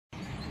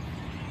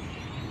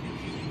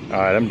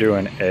Alright, I'm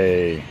doing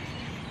a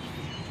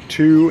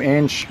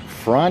 2-inch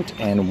front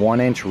and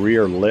 1-inch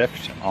rear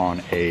lift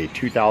on a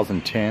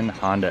 2010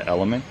 Honda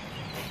Element.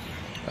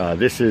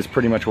 This is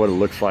pretty much what it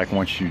looks like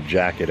once you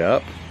jack it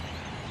up.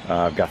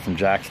 I've got some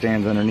jack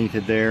stands underneath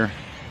it there.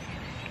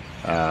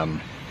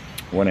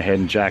 Went ahead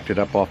and jacked it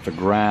up off the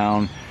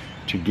ground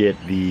to get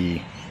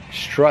the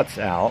struts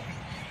out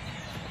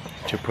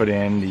to put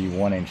in the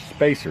 1-inch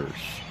spacers.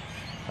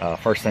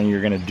 First thing you're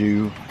going to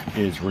do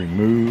is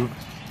remove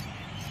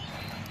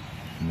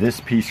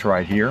this piece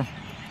right here.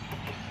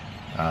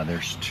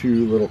 There's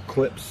 2 little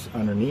clips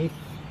underneath.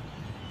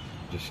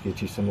 Just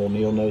get you some little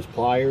needle nose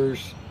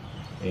pliers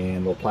and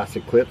little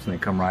plastic clips, and they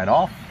come right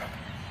off.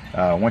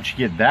 Once you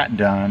get that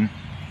done,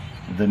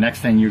 the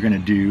next thing you're going to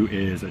do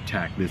is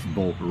attack this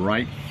bolt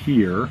right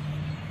here.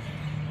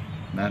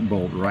 That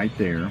bolt right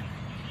there.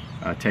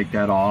 Take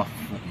that off.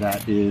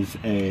 That is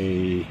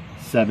a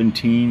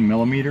 17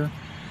 millimeter.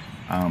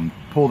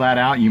 Pull that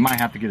out. You might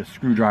have to get a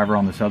screwdriver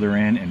on this other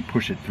end and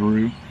push it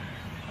through.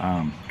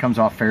 Comes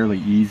off fairly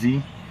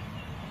easy.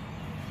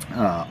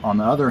 On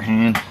the other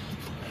hand,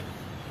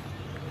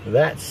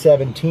 that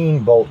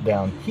 17 bolt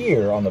down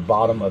here on the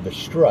bottom of the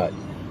strut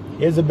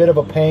is a bit of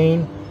a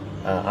pain.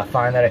 I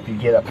find that if you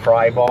get a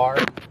pry bar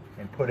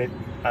and put it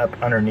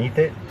up underneath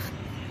it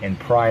and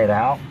pry it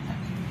out,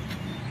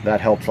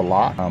 that helps a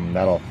lot.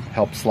 That'll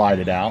help slide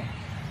it out.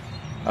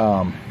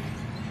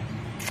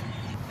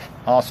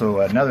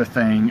 Also, another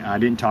thing, I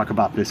didn't talk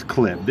about this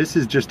clip. This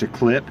is just a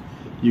clip.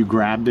 You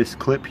grab this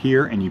clip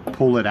here and you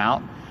pull it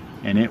out,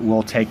 and it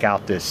will take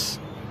out this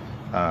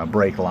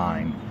brake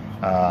line.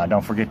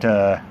 Don't forget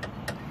to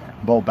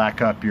bolt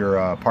back up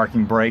your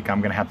parking brake.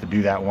 I'm gonna have to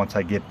do that once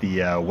I get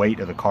the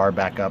weight of the car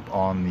back up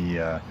on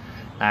the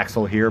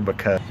axle here,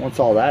 because once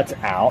all that's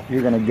out,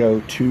 you're gonna go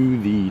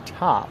to the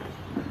top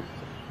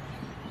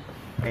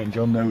and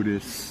you'll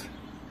notice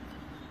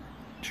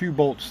 2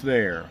 bolts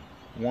there.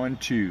 1,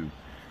 2.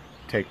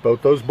 Take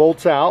both those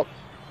bolts out.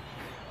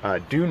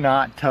 Do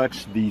not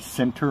touch the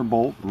center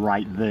bolt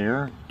right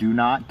there. Do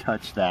not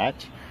touch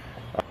that.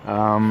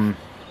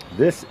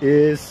 This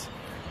is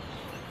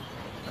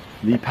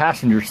the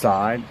passenger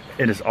side.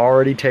 It is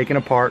already taken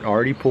apart,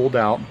 already pulled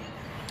out.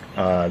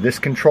 This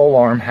control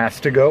arm has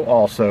to go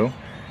also.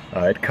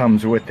 It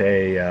comes with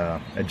a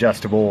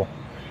adjustable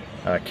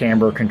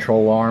camber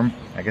control arm,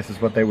 I guess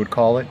is what they would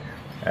call it.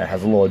 It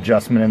has a little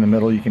adjustment in the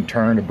middle you can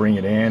turn to bring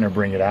it in or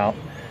bring it out.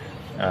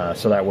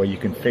 So that way you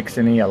can fix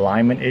any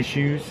alignment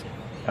issues.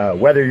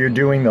 Whether you're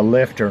doing the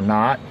lift or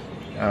not,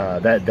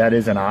 that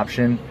is an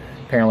option.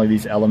 Apparently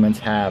these Elements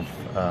have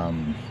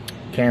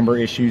camber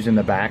issues in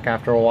the back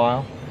after a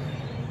while.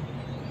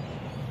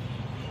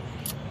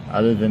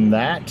 Other than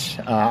that,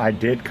 I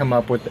did come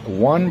up with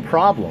one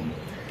problem.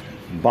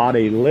 Bought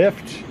a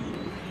lift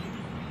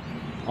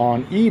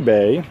on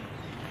eBay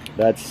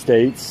that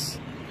states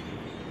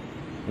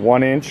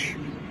 1-inch.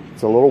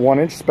 It's a little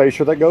 1-inch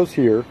spacer that goes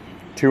here,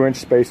 2-inch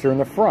spacer in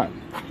the front.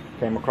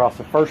 Came across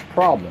the first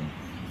problem.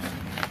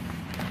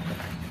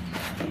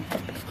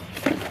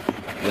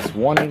 This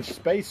 1-inch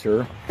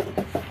spacer,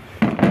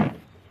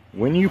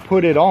 when you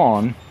put it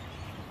on,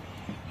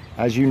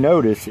 as you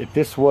notice, if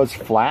this was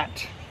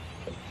flat,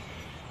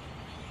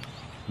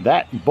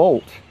 that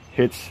bolt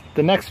hits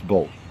the next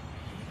bolt.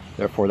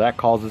 Therefore, that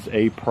causes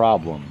a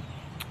problem.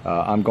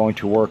 I'm going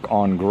to work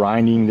on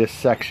grinding this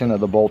section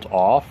of the bolt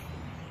off,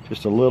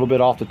 just a little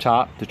bit off the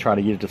top to try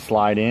to get it to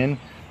slide in,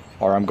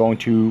 or I'm going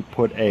to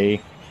put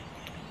a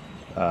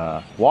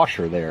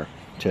washer there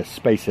to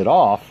space it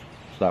off,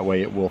 so that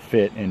way it will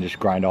fit and just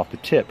grind off the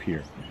tip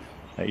here.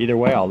 Either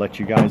way, I'll let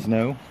you guys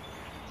know.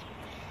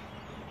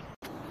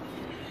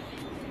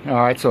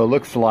 Alright, so it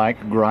looks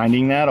like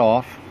grinding that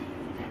off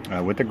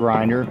with the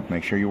grinder.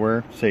 Make sure you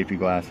wear safety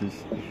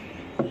glasses.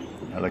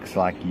 It looks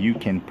like you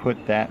can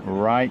put that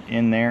right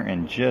in there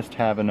and just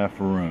have enough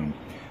room.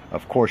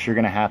 Of course, you're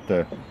going to have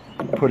to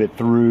put it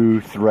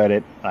through, thread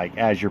it, like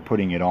as you're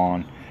putting it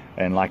on.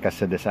 And like I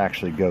said, this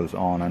actually goes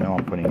on. I know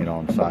I'm putting it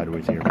on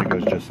sideways here, but it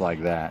goes just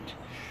like that.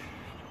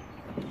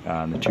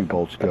 And the 2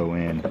 bolts go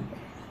in.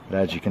 But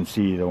as you can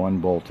see, the 1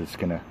 bolt is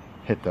going to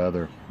hit the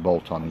other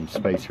bolt on the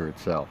spacer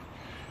itself.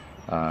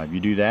 If you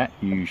do that,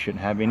 you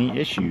shouldn't have any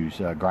issues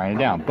grinding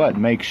it down. But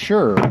make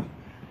sure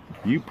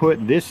you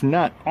put this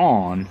nut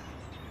on,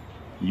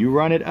 you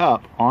run it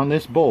up on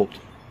this bolt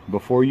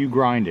before you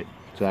grind it.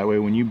 So that way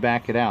when you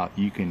back it out,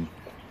 you can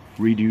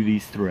redo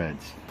these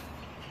threads.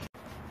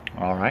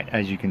 Alright,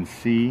 as you can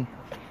see,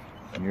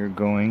 you're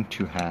going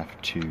to have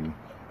to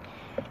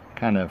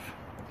kind of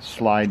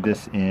slide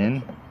this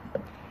in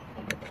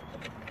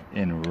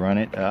and run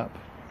it up,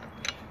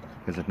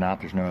 because if not,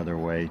 there's no other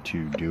way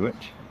to do it.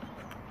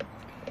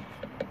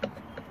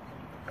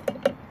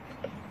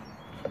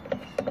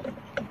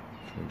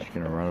 Just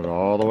going to run it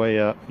all the way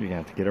up. You're going to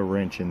have to get a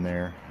wrench in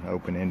there, an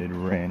open-ended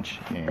wrench,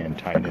 and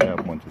tighten it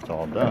up once it's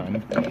all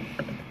done.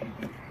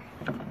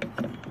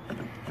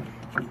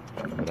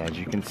 But as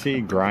you can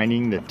see,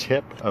 grinding the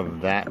tip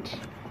of that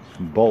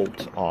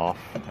bolt off,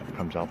 that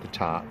comes out the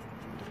top,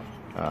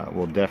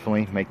 will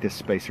definitely make this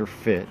spacer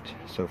fit.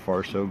 So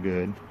far so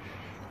good.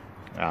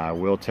 I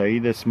will tell you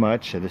this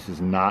much, this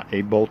is not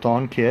a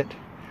bolt-on kit.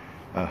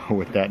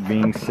 With that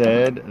being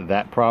said,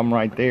 that problem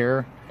right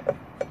there,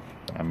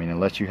 I mean,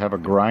 unless you have a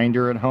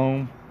grinder at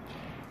home,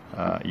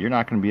 you're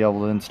not going to be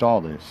able to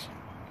install this.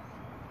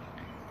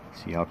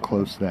 See how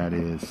close that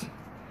is.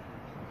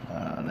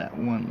 That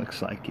one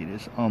looks like it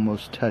is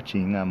almost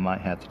touching. I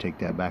might have to take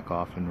that back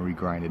off and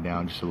regrind it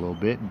down just a little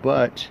bit,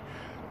 but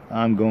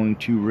I'm going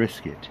to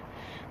risk it.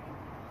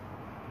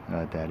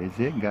 That is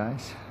it,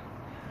 guys.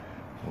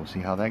 We'll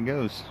see how that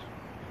goes.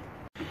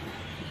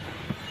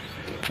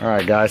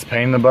 Alright guys,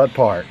 pain in the butt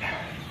part.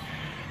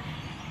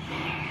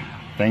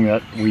 Thing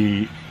that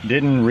we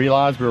didn't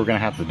realize we were going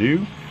to have to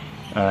do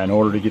in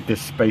order to get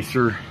this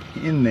spacer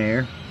in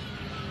there.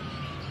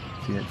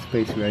 See that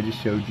spacer I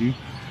just showed you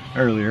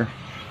earlier?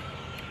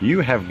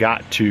 You have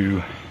got to,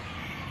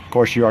 of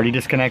course you already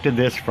disconnected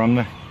this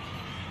from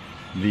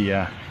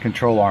the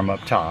control arm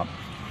up top.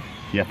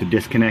 You have to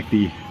disconnect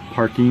the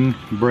parking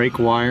brake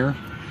wire.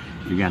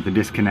 You're going to have to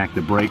disconnect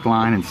the brake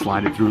line and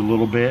slide it through a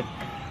little bit.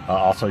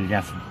 Also, you're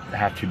going to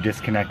have to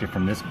disconnect it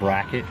from this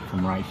bracket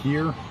from right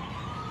here.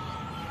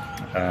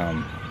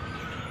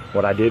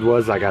 What I did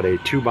was I got a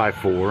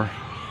 2x4,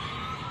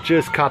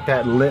 just caught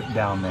that lip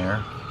down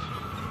there,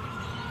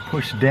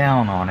 push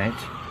down on it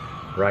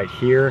right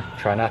here.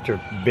 Try not to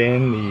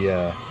bend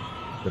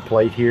the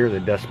plate here,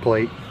 the dust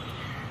plate,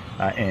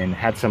 and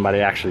had somebody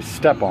actually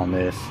step on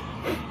this,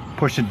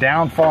 push it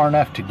down far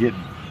enough to get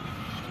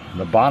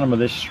the bottom of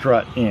this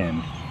strut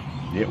in.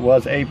 It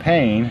was a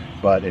pain,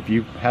 but if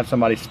you have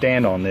somebody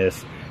stand on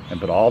this and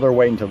put all their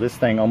weight until this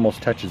thing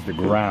almost touches the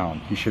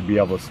ground, you should be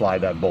able to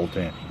slide that bolt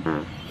in.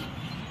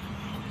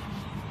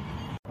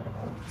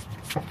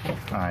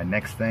 Alright,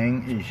 next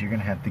thing is you're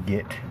gonna have to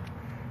get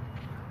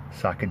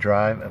socket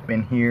drive up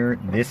in here.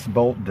 This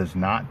bolt does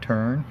not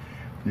turn.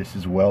 This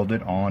is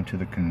welded onto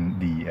the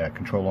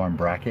control arm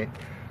bracket.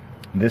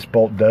 This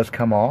bolt does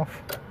come off.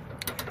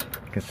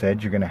 Like I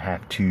said, you're gonna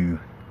have to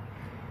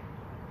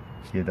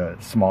get a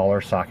smaller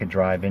socket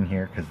drive in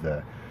here because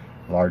the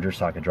larger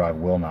socket drive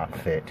will not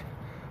fit,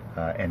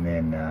 and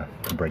then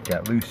break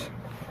that loose.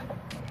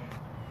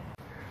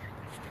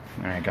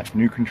 Alright, got the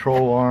new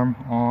control arm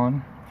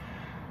on,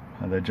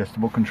 the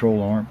adjustable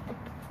control arm.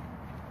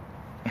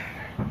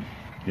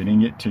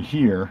 Getting it to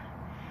here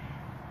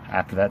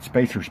after that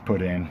spacer's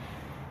put in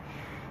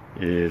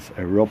is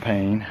a real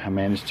pain. I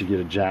managed to get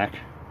a jack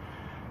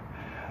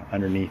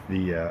underneath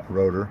the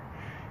rotor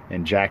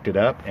and jacked it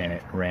up, and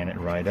it ran it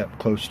right up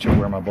close to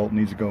where my bolt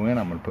needs to go in.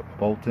 I'm going to put the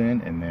bolt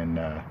in and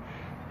then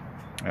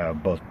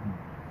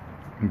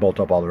bolt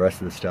up all the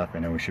rest of the stuff,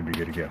 and then we should be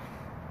good to go.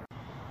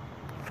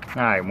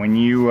 Alright, when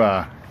you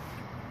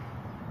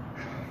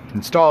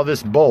install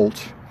this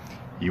bolt,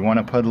 you want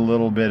to put a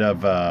little bit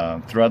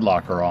of thread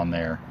locker on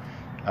there.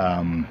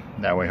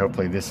 That way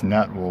hopefully this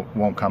nut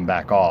won't come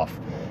back off.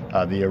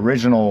 The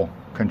original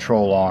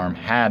control arm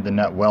had the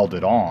nut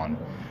welded on.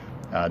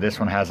 This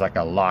one has like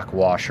a lock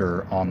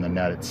washer on the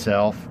nut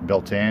itself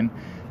built in,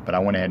 but I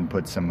went ahead and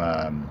put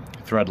some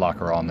thread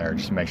locker on there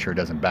just to make sure it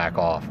doesn't back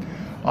off.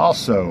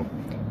 Also,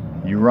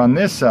 you run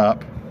this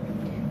up,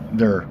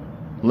 they're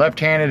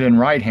left-handed and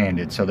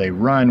right-handed, so they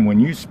run, when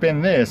you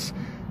spin this,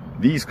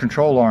 these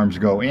control arms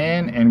go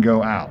in and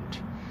go out.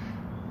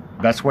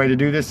 Best way to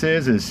do this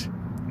is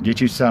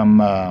get you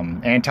some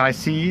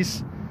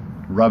anti-seize,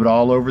 rub it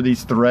all over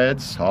these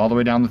threads, all the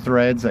way down the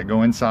threads that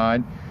go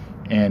inside,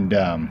 and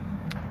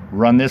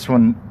run this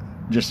one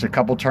just a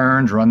couple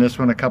turns, run this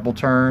one a couple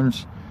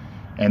turns,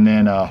 and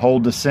then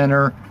hold the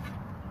center,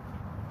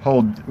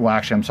 hold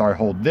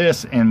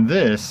this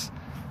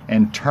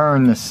and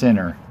turn the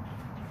center,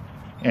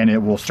 and it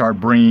will start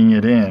bringing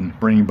it in,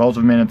 bringing both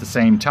of them in at the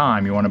same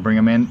time. You want to bring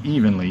them in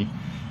evenly.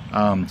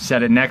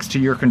 Set it next to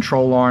your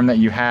control arm that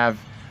you have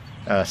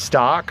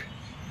stock,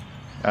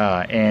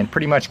 and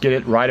pretty much get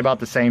it right about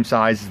the same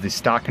size as the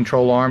stock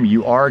control arm.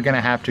 You are going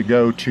to have to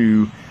go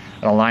to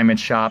an alignment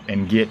shop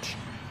and get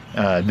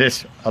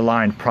this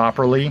aligned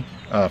properly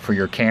for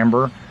your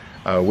camber,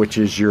 which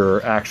is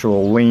your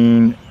actual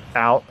lean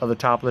out of the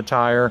top of the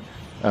tire,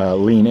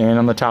 lean in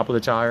on the top of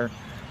the tire.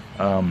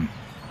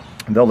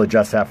 They'll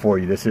adjust that for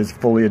you. This is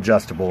fully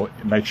adjustable.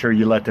 Make sure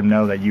you let them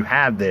know that you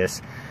have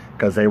this,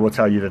 because they will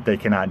tell you that they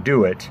cannot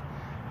do it.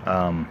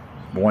 But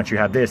once you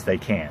have this, they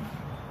can.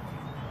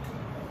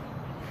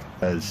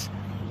 Because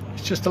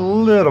it's just a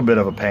little bit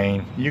of a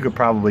pain. You could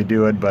probably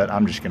do it, but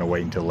I'm just going to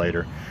wait until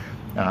later.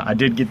 I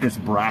did get this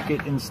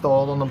bracket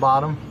installed on the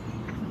bottom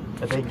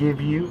that they give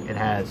you. It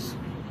has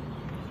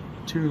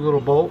 2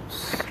 little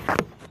bolts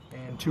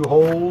and 2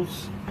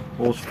 holes.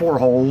 Well, it's 4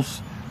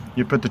 holes.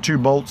 You put the 2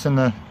 bolts in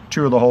the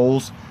 2 of the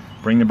holes,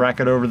 bring the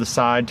bracket over the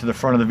side to the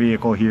front of the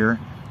vehicle here,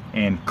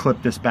 and clip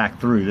this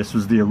back through. This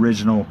was the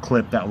original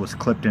clip that was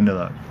clipped into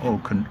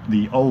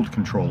the old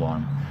control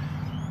arm.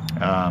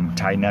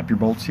 Tighten up your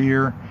bolts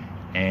here,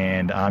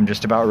 and I'm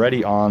just about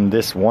ready on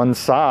this one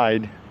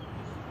side,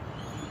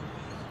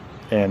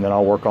 and then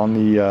I'll work on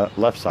the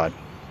left side.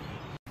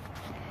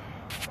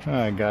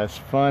 Alright guys,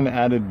 fun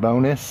added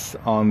bonus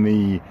on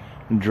the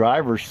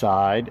driver's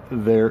side,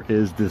 there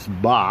is this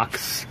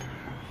box.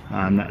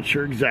 I'm not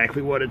sure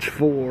exactly what it's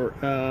for.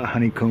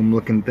 Honeycomb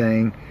looking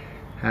thing.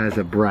 Has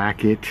a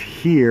bracket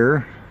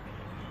here.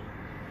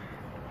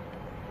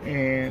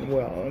 And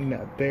well, a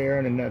nut there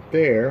and a nut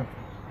there.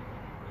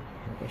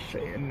 Let's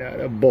say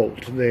a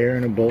bolt there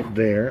and a bolt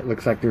there. It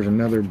looks like there's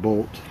another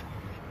bolt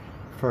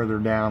further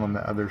down on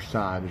the other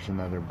side. There's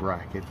another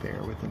bracket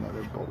there with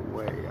another bolt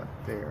way up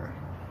there.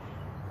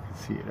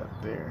 See it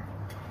up there.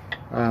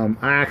 I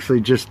actually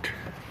just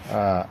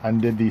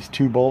undid these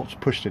two bolts,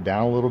 pushed it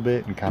down a little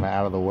bit and kind of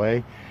out of the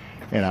way,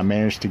 and I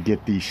managed to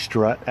get the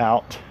strut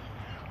out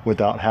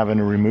without having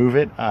to remove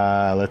it.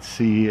 Let's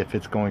see if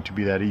it's going to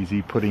be that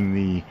easy putting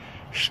the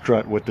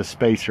strut with the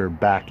spacer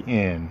back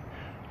in.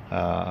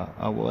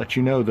 I will let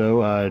you know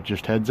though,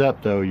 just heads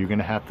up though, you're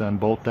gonna have to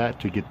unbolt that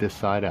to get this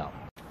side out.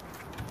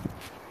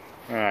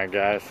 Alright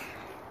guys,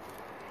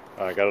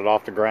 I got it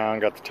off the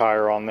ground, got the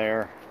tire on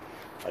there.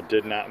 I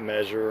did not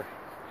measure,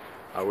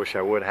 I wish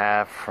I would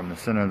have, from the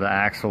center of the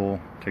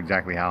axle to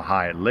exactly how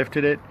high it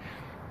lifted it.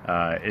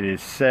 It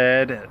is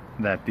said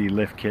that the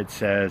lift kit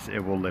says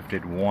it will lift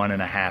it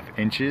 1.5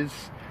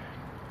 inches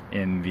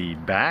in the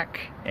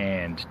back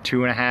and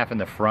 2.5 in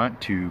the front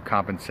to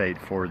compensate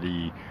for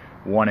the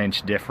 1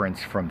 inch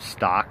difference from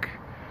stock.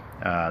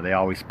 They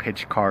always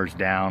pitch cars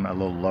down a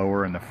little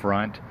lower in the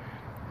front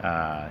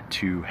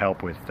to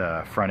help with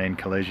front end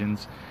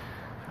collisions.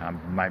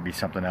 Might be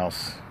something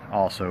else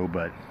also,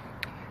 but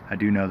I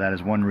do know that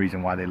is one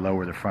reason why they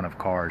lower the front of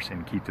cars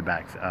and keep the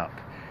backs up.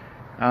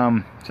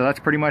 So that's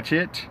pretty much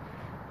it.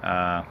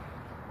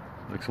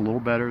 Looks a little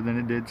better than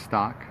it did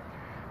stock.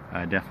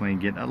 Definitely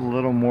get a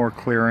little more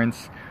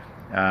clearance.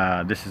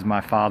 This is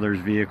my father's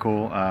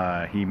vehicle.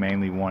 He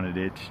mainly wanted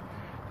it.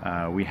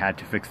 We had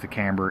to fix the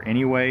camber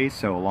anyway,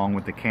 so along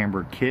with the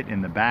camber kit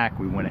in the back,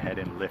 we went ahead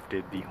and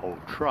lifted the whole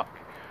truck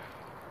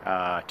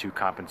to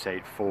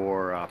compensate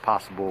for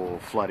possible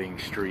flooding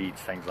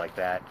streets, things like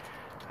that.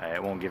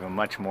 It won't give him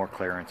much more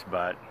clearance,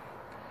 but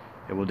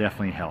it will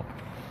definitely help.